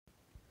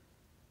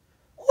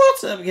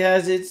What's up,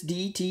 guys? It's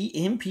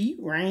DTMP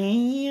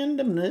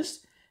Randomness,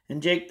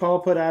 and Jake Paul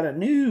put out a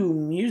new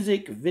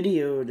music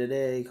video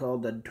today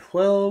called The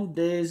 12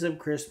 Days of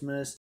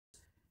Christmas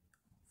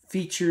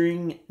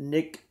featuring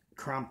Nick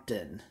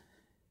Crompton.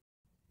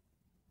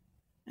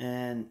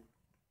 And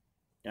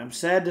I'm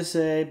sad to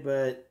say,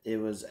 but it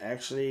was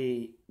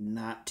actually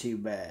not too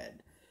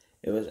bad.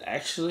 It was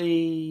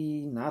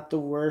actually not the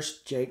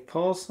worst Jake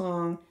Paul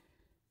song,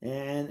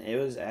 and it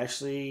was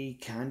actually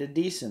kind of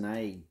decent.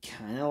 I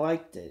kind of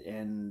liked it,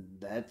 and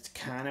that's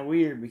kind of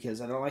weird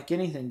because I don't like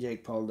anything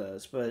Jake Paul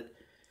does, but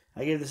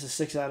I give this a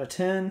 6 out of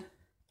 10,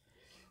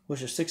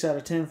 which a 6 out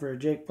of 10 for a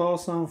Jake Paul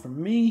song for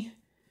me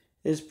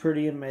is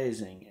pretty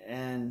amazing,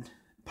 and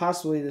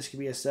possibly this could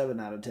be a 7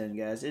 out of 10,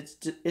 guys.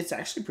 It's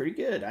actually pretty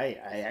good. I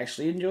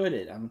actually enjoyed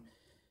it.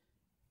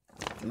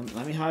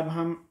 Let me hide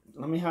behind.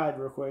 Let me hide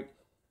real quick.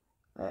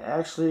 I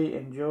actually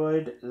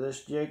enjoyed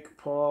this Jake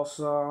Paul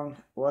song.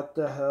 What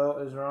the hell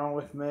is wrong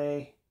with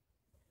me?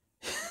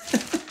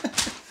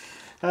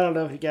 I don't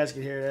know if you guys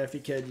could hear that. If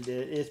you could, you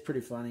did. It's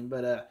pretty funny.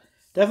 But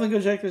definitely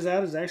go check this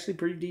out. It's actually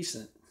pretty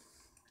decent.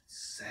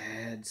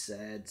 Sad,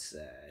 sad,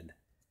 sad.